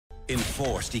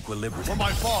enforced equilibrium. For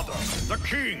my father, the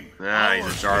king. Ah, he's a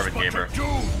Jarvan gamer. Do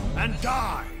and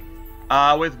die.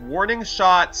 With warning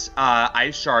shots,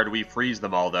 Ice Shard, we freeze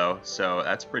them all though, so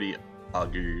that's pretty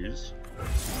uggies.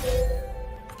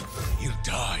 You'll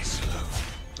die slow.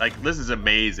 Like, this is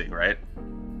amazing, right?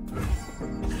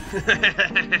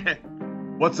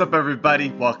 What's up, everybody?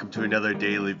 Welcome to another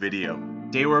daily video.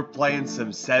 Today we're playing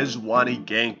some Sejuani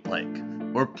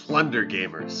Gangplank. We're Plunder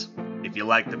gamers. If you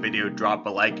like the video, drop a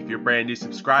like. If you're brand new,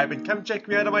 subscribe, and come check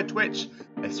me out on my Twitch.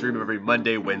 I stream every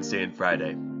Monday, Wednesday, and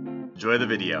Friday. Enjoy the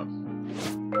video.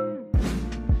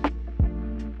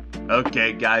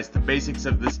 Okay guys, the basics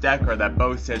of this deck are that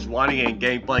both Sejuani and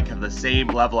Gangplank have the same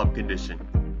level up condition.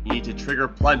 You need to trigger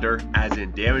Plunder, as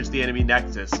in damage the enemy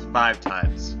Nexus, 5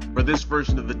 times. For this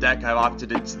version of the deck, I've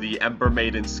opted into the Ember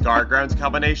Maiden Scargrounds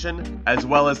combination, as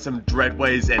well as some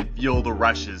Dreadways and Fuel the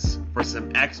Rushes for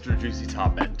some extra juicy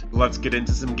top end. Let's get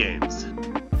into some games.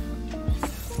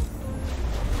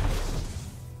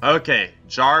 Okay,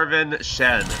 Jarvan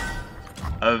Shen.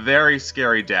 A very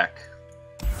scary deck.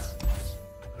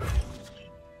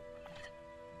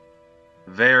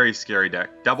 Very scary deck.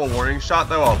 Double warning shot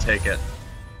though, I'll take it.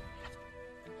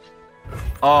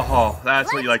 Oh,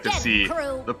 that's what you like to see.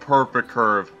 The perfect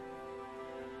curve.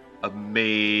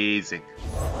 Amazing.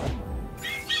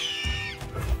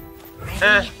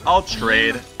 I'll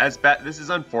trade. This is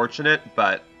unfortunate,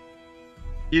 but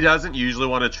he doesn't usually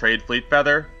want to trade Fleet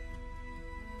Feather.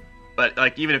 But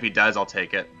like, even if he does, I'll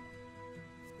take it.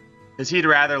 Because he'd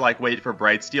rather like wait for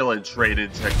Brightsteel and trade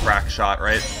into Crack Shot,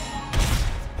 right?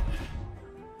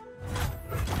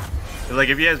 Like,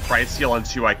 if he has Brightsteel on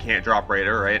 2, I can't drop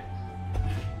Raider, right?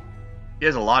 He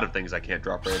has a lot of things I can't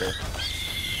drop Raider.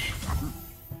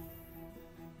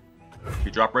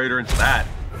 You drop Raider into that.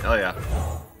 Hell yeah.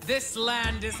 This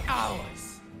land is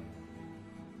ours.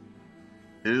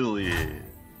 Hell yeah.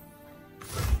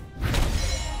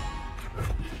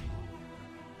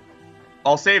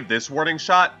 I'll save this warning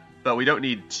shot, but we don't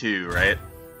need 2, right?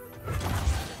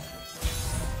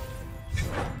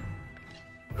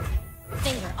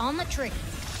 Finger on the trigger.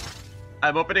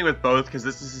 I'm opening with both because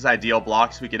this is his ideal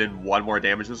block, so we get in 1 more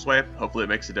damage this way. Hopefully it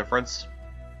makes a difference.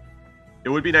 It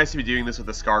would be nice to be doing this with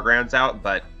the Scargrounds out,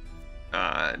 but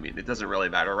I mean, it doesn't really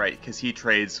matter, right? Because he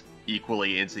trades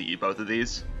equally into both of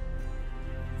these.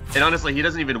 And honestly, he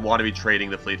doesn't even want to be trading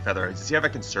the Fleet Feather. Does he have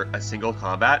a single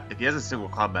combat? If he has a single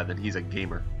combat, then he's a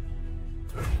gamer.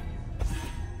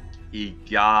 He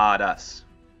got us.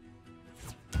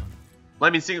 Well, I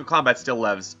mean, single combat still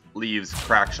leaves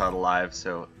Crack Shot alive,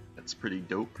 so that's pretty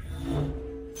dope.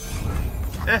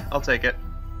 I'll take it.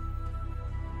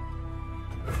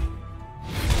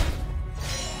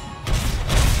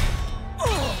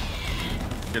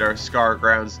 Get our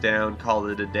Scargrounds down, call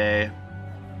it a day.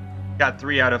 Got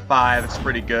 3 out of 5, it's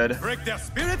pretty good. Break their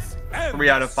spirits. 3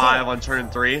 out of 5 on turn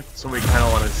 3, so we kind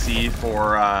of want to see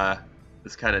for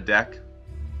this kind of deck.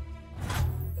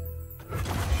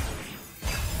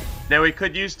 Now we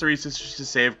could use 3 Sisters to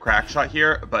save Crack Shot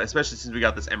here, but especially since we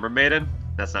got this Ember Maiden,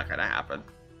 that's not gonna happen.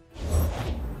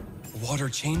 Water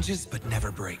changes but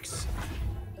never breaks.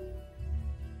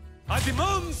 I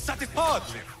demand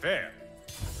satisfactory fair.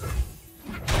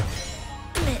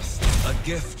 Missed. A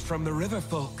gift from the river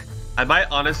folk. I might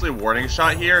honestly warning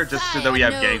shot here, just so that we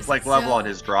have Gangplank level on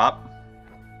his drop.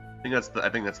 I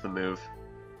think that's the move.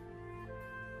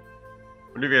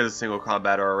 I wonder if he has a single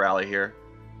combat or a rally here.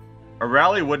 A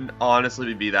rally wouldn't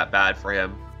honestly be that bad for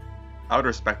him. I would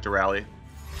respect a rally.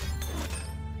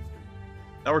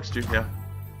 That works too, yeah.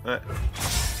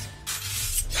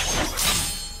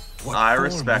 What I form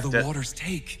respect will the it. waters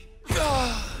take?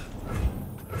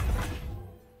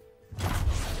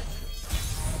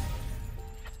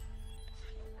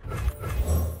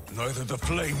 Neither the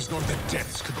flames nor the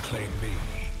depths could claim me.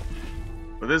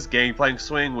 With this Gangplank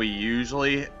swing, we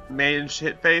usually mage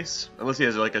hit face, unless he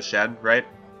has like a Shed, right?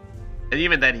 And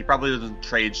even then, he probably doesn't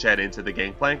trade Shed into the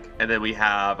Gangplank. And then we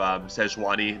have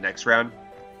Sejuani next round.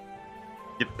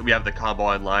 We have the combo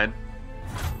online.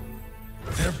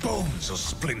 Their bones will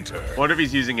splinter. I wonder if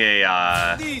he's using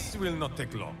a... This will not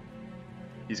take long.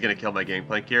 He's gonna kill my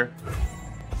Gangplank here.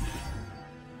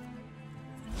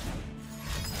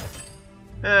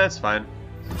 That's fine.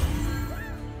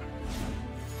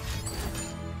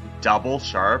 Double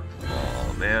sharp?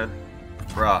 Oh, man.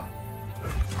 Bruh.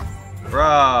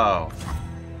 Bro!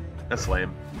 That's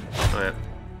lame. Alright.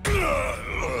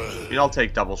 I mean, I'll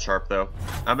take double sharp, though.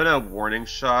 I'm gonna warning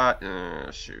shot.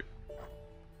 Shoot.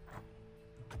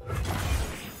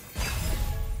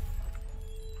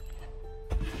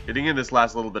 Getting in this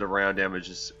last little bit of round damage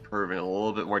is proving a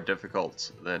little bit more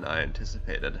difficult than I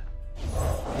anticipated.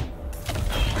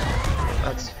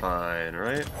 That's fine,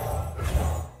 right?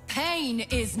 Pain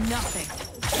is nothing.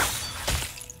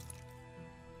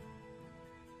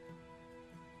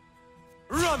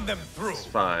 Run them through. It's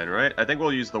fine, right? I think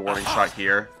we'll use the warning shot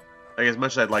here. Like, as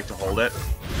much as I'd like to hold it.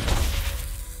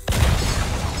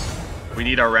 We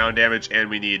need our round damage, and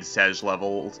we need Sej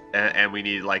levels, and we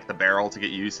need, like, the barrel to get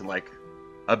used, and, like,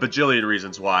 a bajillion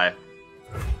reasons why.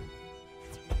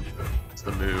 It's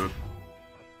the move.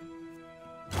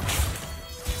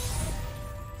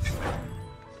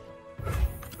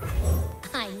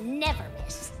 I never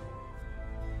miss.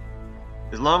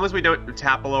 As long as we don't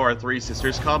tap below our Three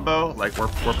Sisters combo, like, we're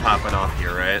popping off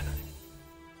here, right?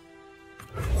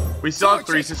 We still have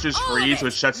Three Sisters freeze,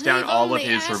 which shuts down all of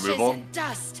his removal.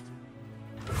 Dust.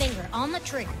 Finger on the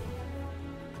trigger.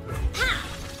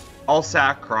 I'll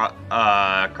sack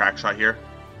crack shot here.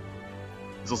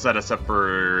 This will set us up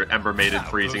for Ember Maiden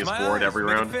freezing his board every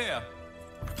round.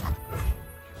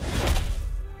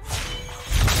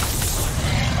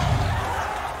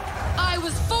 I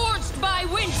was forged by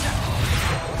winter.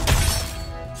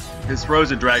 His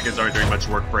frozen dragons aren't doing much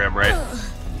work for him, right?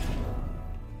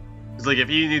 Because, like, if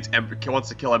he needs wants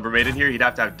to kill Ember Maiden here, he'd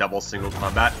have to have double single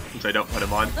combat, which I don't put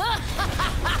him on.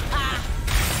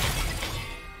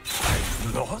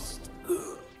 I've lost.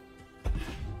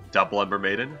 Double Ember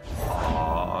Maiden.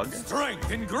 Hog.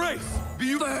 Strength and grace.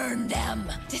 Burn them.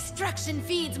 Destruction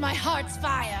feeds my heart's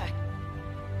fire.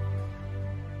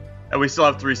 And we still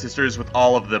have Three Sisters with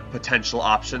all of the potential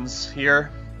options here.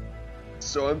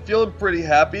 So I'm feeling pretty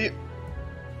happy.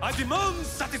 I demand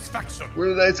satisfaction.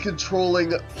 We're in a nice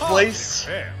controlling place.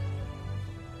 Fair.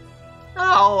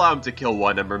 I'll allow him to kill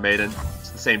one Ember Maiden. It's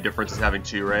the same difference as having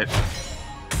two, right?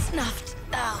 Snuffed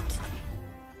out.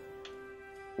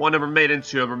 One Ember Maiden,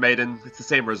 two Ember Maiden. It's the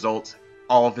same result.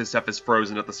 All of his stuff is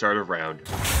frozen at the start of round.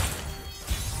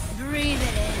 Breathe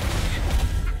it in.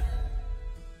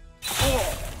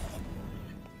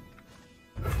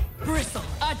 Bristle.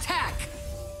 Attack.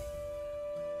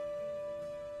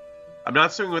 I'm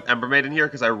not swinging with Ember Maiden here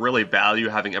because I really value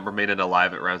having Ember Maiden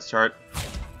alive at round start.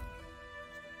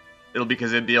 It'd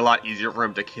be a lot easier for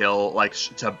him to kill, like,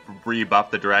 to rebuff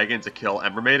the dragon to kill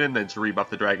Ember Maiden than to rebuff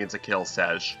the dragon to kill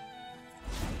Sej.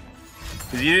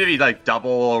 Because even if he, like,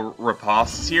 double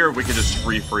ripostes here, we can just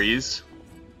free freeze.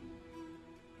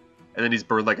 And then he's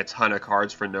burned, like, a ton of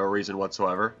cards for no reason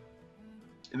whatsoever.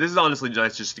 And this is honestly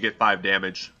nice just to get 5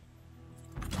 damage.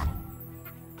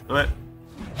 Alright.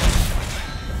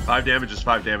 5 damage is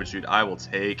 5 damage, dude. I will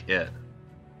take it.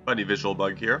 Funny visual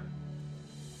bug here.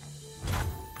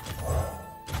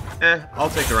 I'll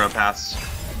take the round pass.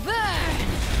 Burn.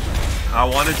 I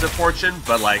wanted to fortune,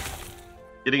 but, like,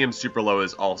 getting him super low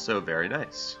is also very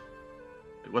nice.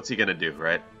 What's he gonna do,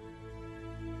 right?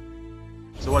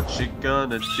 So what you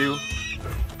gonna do?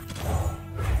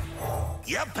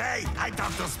 You pay. I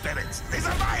talk to spirits. These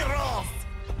are my rules.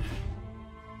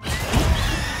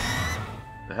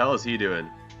 The hell is he doing?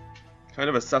 Kind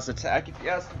of a sus attack, if you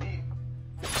ask me.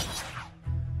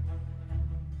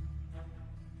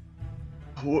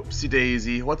 Whoopsie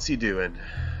daisy. What's he doing?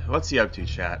 What's he up to,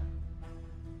 chat?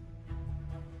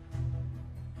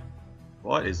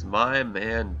 What is my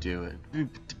man doing?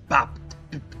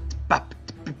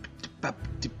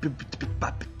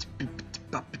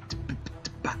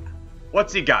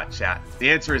 What's he got, chat?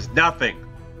 The answer is nothing.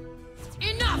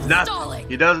 Enough Nothing. stalling.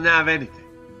 He doesn't have anything.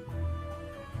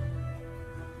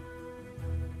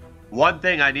 One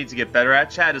thing I need to get better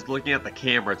at, chat, is looking at the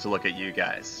camera to look at you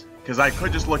guys. Because I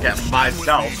could just look at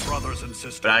myself, brothers and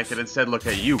sisters. but I could instead look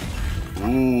at you.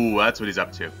 Ooh, that's what he's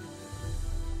up to.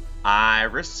 I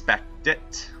respect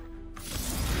it.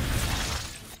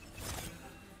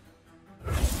 I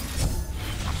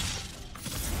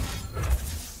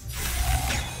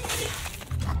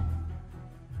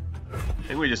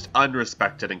think we just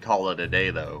unrespect it and call it a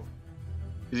day, though.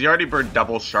 Because he already burned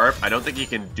double sharp. I don't think he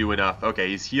can do enough. Okay,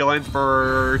 he's healing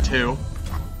for 2.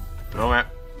 Okay.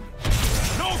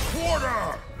 No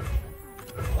quarter.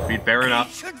 Beat Baron up.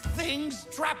 Ancient things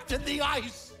trapped in the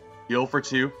ice. Heal for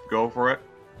 2. Go for it.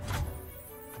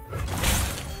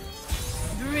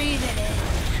 Breathe it in.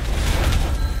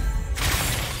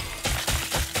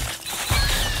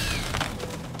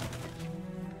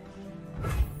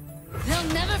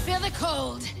 They'll never feel the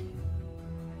cold.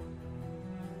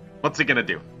 What's he gonna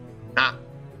do? Huh?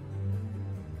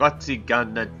 What's he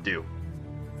gonna do?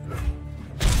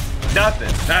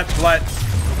 Nothing. That's what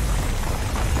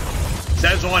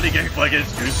Sejuani Gangplank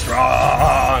is too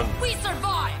strong. We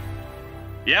survive.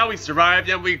 Yeah, we survived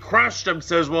and we crushed him,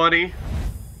 Sejuani.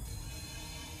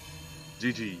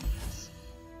 GG's.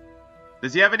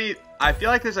 Does he have any? I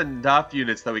feel like there's enough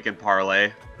units that we can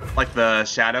parlay. Like the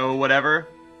Shadow whatever.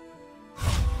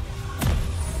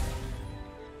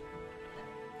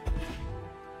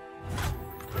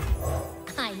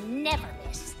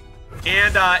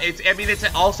 And it's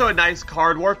also a nice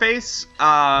card war face.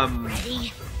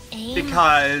 Ready? Aim.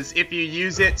 Because if you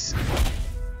use it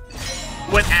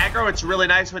with aggro, it's really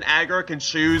nice when aggro can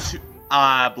choose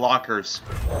blockers.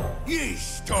 Ye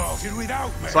started without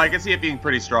me. So I can see it being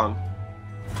pretty strong.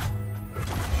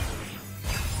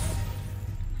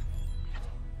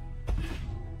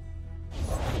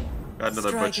 Got another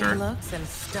Striking butcher. looks and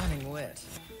stunning wit.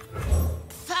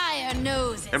 Fire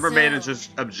knows it. Ember Maiden's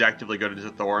just objectively good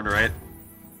into Thorn, right?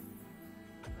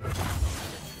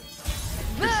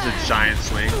 This is a giant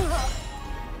swing.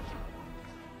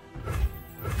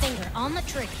 Finger on the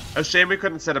trigger. A shame we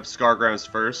couldn't set up Scargrounds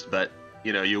first, but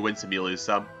you know, you win some, you lose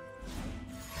some.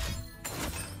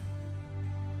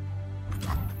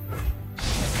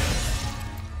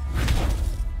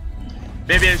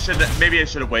 Maybe I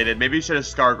should have waited. Maybe you should have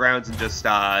Scargrounds and just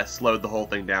slowed the whole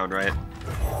thing down, right?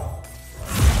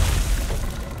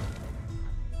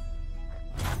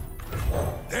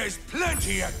 There's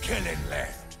plenty of killing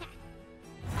left.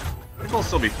 I think we'll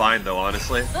still be fine though,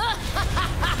 honestly.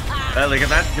 Because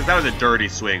that was a dirty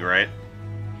swing, right?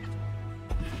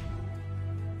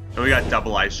 And we got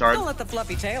double Ice Shard. Don't let the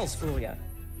fluffy tails fool you.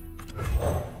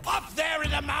 Up there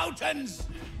in the mountains.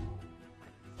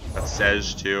 That's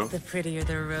Sej too. The prettier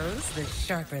the rose, the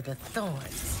sharper the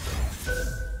thorns.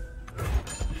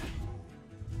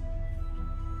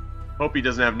 Hope he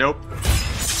doesn't have nope.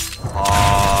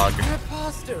 Hog.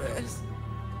 Preposterous.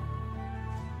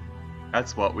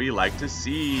 That's what we like to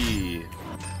see.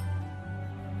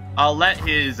 I'll let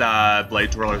his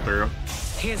blade twirler through.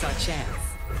 Here's our chance.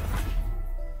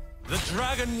 The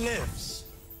dragon lives.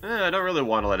 I don't really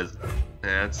want to let his...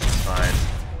 That's fine.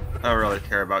 I don't really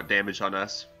care about damage on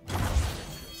us.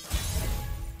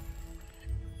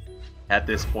 At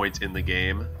this point in the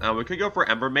game. We could go for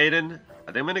Ember Maiden. I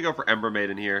think I'm going to go for Ember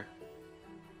Maiden here.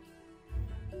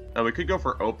 We could go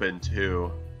for Open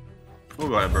too. We'll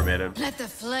go Ember Maiden. Let the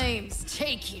flames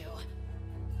take you.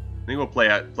 I think we'll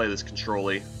play this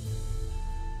control-y.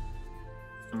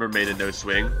 Ember Maiden, no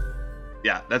swing.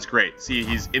 Yeah, that's great. See,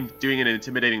 he's doing an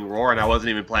intimidating roar, and I wasn't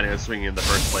even planning on swinging in the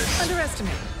first place.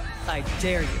 Underestimate. I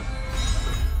dare you.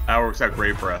 That works out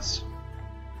great for us.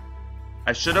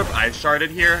 I should have Ice Sharded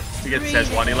here to get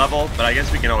Sejuani level, but I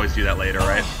guess we can always do that later,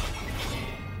 right?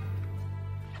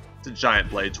 It's a giant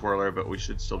blade twirler, but we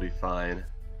should still be fine.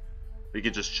 We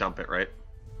could just chump it, right?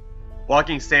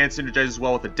 Walking Stance synergizes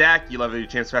well with the deck. You level your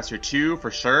chance faster 2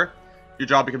 for sure. Your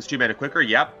draw becomes 2 mana quicker.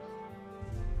 Yep.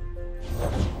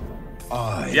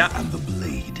 I am the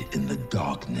blade in the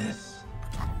darkness.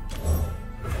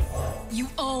 You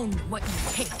own what you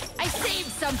take. I saved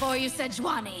some for you,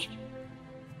 Sejuani.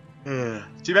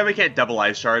 Too bad we can't double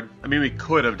Ice Shard. I mean, we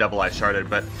could have double Ice Sharded,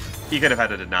 but he could have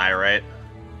had a deny, right?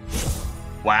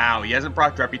 Wow, he hasn't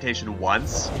procced Reputation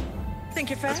once. Think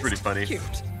you're fast? That's pretty funny.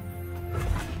 Cute.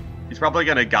 He's probably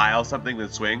gonna Guile something then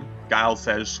swing. Guile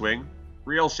Sej swing.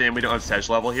 Real shame we don't have Sej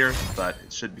level here, but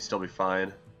it should still be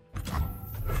fine.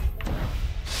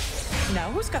 Now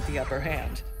who's got the upper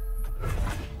hand?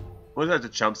 We'll just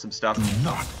have to chump some stuff. Do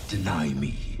not deny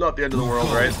me. Not the end of the world,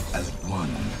 right? As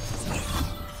one.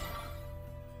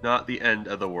 Not the end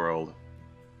of the world.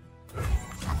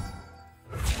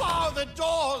 Bar the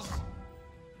doors.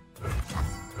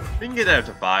 We can get that up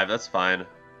to 5, that's fine.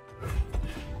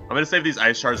 I'm gonna save these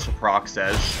Ice Shards for proc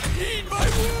Sej. Heed my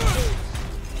words.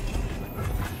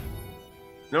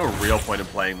 No real point in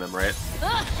playing them, right?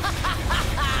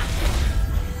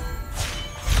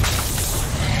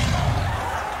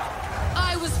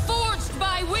 I was forged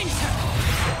by winter.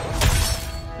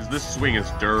 Because this swing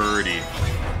is dirty.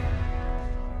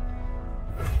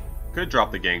 Could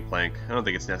drop the Gangplank. I don't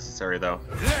think it's necessary, though.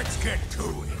 Let's get to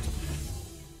it.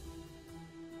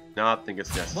 Not think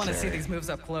it's necessary. Want to see these moves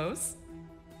up close?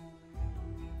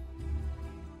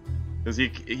 Because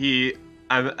he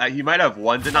might have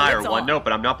 1 deny or 1 nope,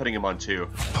 but I'm not putting him on 2.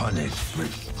 Punish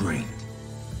restraint.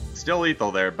 Still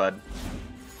lethal there, bud.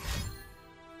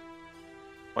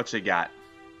 What you got?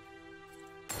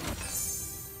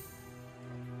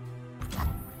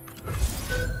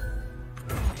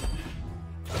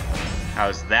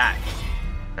 How's that?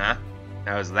 Huh?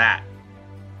 How's that?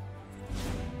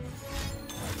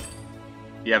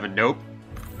 You have a nope?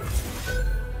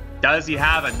 Does he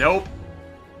have a nope?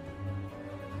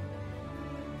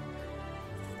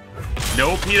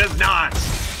 Nope, he does not.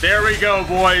 There we go,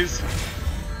 boys.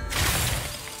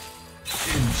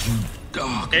 Into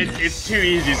darkness. It's too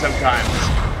easy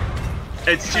sometimes.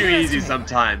 It's too easy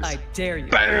sometimes. I dare you.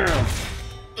 Bam!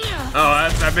 Oh,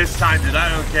 I mistimed it. I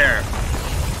don't care.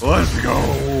 Let's go.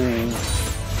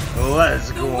 Let's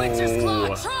The go. Witcher's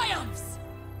Claw triumphs.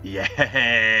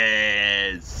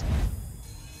 Yes.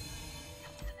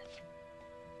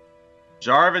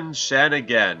 Jarvan Shen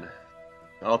again.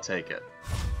 I'll take it.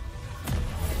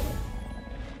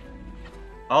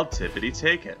 I'll tippity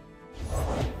take it.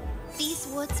 These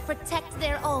woods protect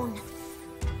their own.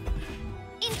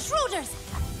 Intruders!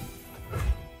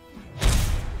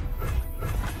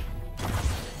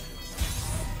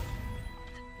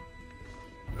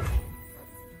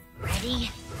 Ready?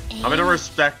 I'm gonna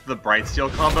respect the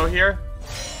Brightsteel combo here,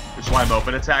 which is why I'm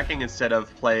open attacking instead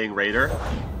of playing Raider.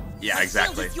 Yeah,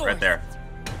 exactly. Right there.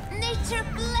 Nature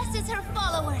blesses her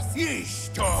followers. Ye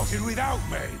started without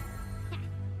me.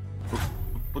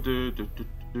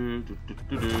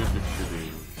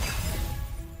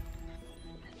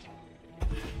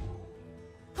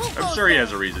 I'm sure he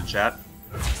has a reason, chat.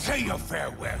 Say your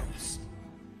farewells.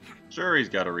 Sure, he's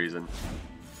got a reason.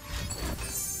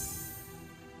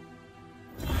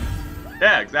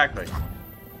 Yeah, exactly.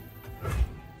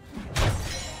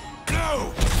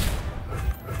 No!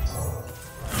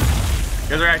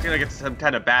 You guys are acting like it's some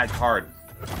kind of bad card.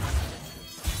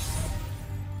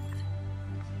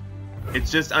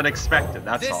 It's just unexpected,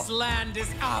 that's all. This land is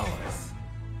ours.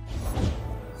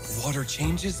 Water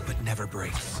changes but never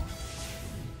breaks.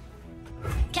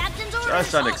 Captain's orders. Just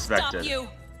Stop unexpected. you.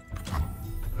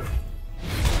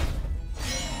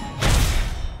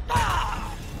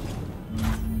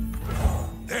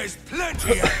 There's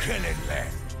plenty of killing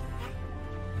left.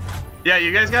 Yeah,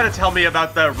 you guys gotta tell me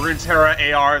about the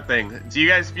Runeterra AR thing. Do you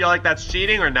guys feel like that's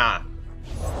cheating or not?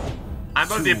 I'm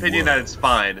of the opinion that it's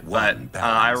fine, but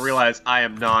I realize I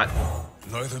am not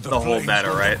the whole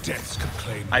meta, right?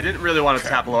 I didn't really want to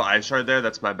tap below Ice Shard there,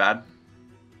 that's my bad.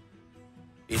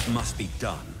 It must be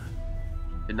done.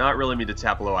 Did not really mean to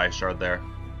tap below Ice Shard there.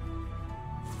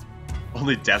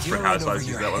 Only desperate You're right housewives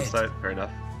over use your that head. website, fair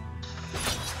enough.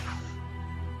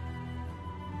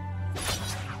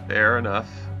 Fair enough.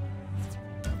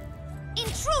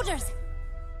 Intruders!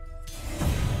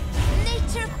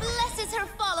 Nature blesses her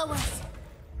followers.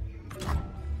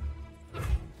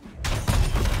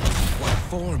 What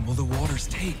form will the waters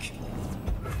take?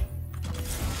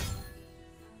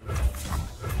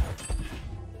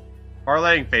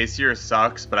 Parlaying face here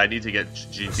sucks, but I need to get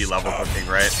GP level cooking,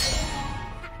 right?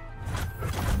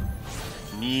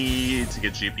 Need to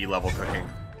get GP level cooking.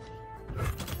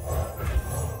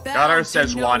 Got our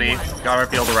Sejuani, got our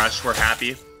Field Rush, we're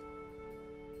happy.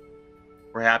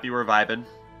 We're happy, we're vibing.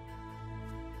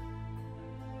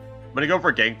 I'm gonna go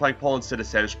for Gangplank pull instead of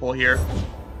Sedge pull here,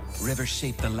 Rivers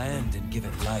shape the land and give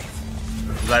it life.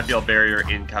 because I feel barrier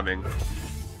incoming.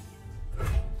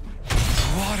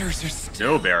 Waters are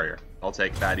still... No barrier. I'll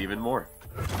take that even more.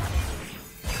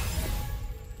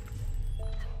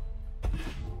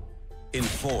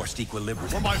 Enforced equilibrium.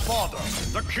 For my father,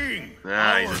 the king.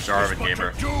 Ah, he's a Ours Jarvan is but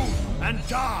gamer. to do and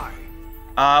die.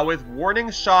 With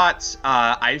warning shots,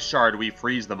 Ice Shard, we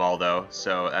freeze them all though,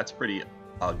 so that's pretty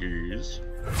uggies.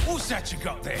 What's that you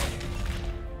got there?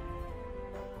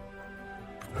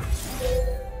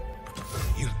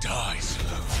 You die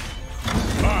slow.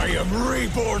 I am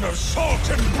reborn of salt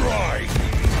and brine.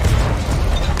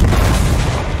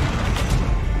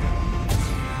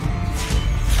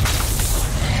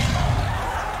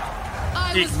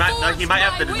 He might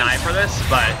have to deny for this,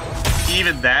 but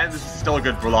even then, this is still a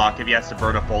good block if he has to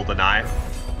burn a full deny.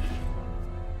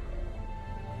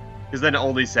 Because then it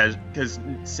only says, because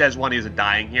Sejuani isn't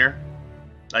dying here.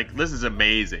 Like, this is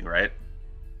amazing, right?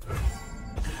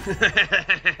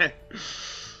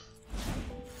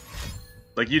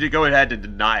 Like, you could go ahead and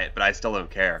deny it, but I still don't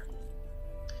care.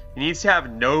 He needs to have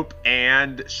Nope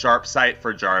and Sharp Sight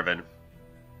for Jarvan.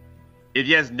 If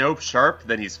he has Nope Sharp,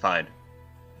 then he's fine.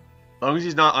 As long as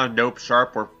he's not on Nope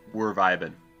Sharp, we're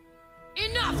vibing.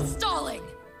 Enough stalling.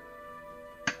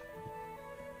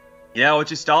 Yeah, what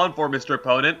you stalling for, Mr.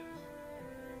 Opponent?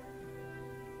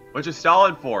 What you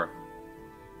stalling for?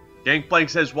 Gangplank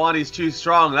says Sejuani's too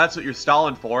strong. That's what you're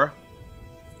stalling for.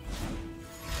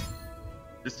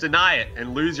 Just deny it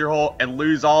and lose your whole and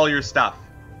lose all your stuff.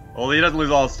 Well, he doesn't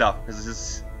lose all his stuff because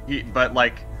this is but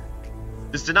like,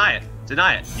 just deny it.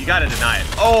 Deny it. You gotta deny it.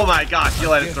 Oh my gosh, he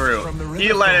let it through.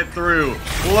 He let it through.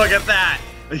 Look at that.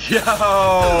 Yo.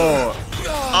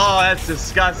 Oh, that's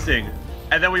disgusting.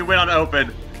 And then we win on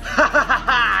open.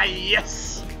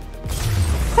 Yes.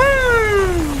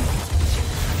 Woo!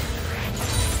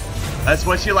 That's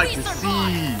what you like to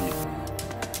see.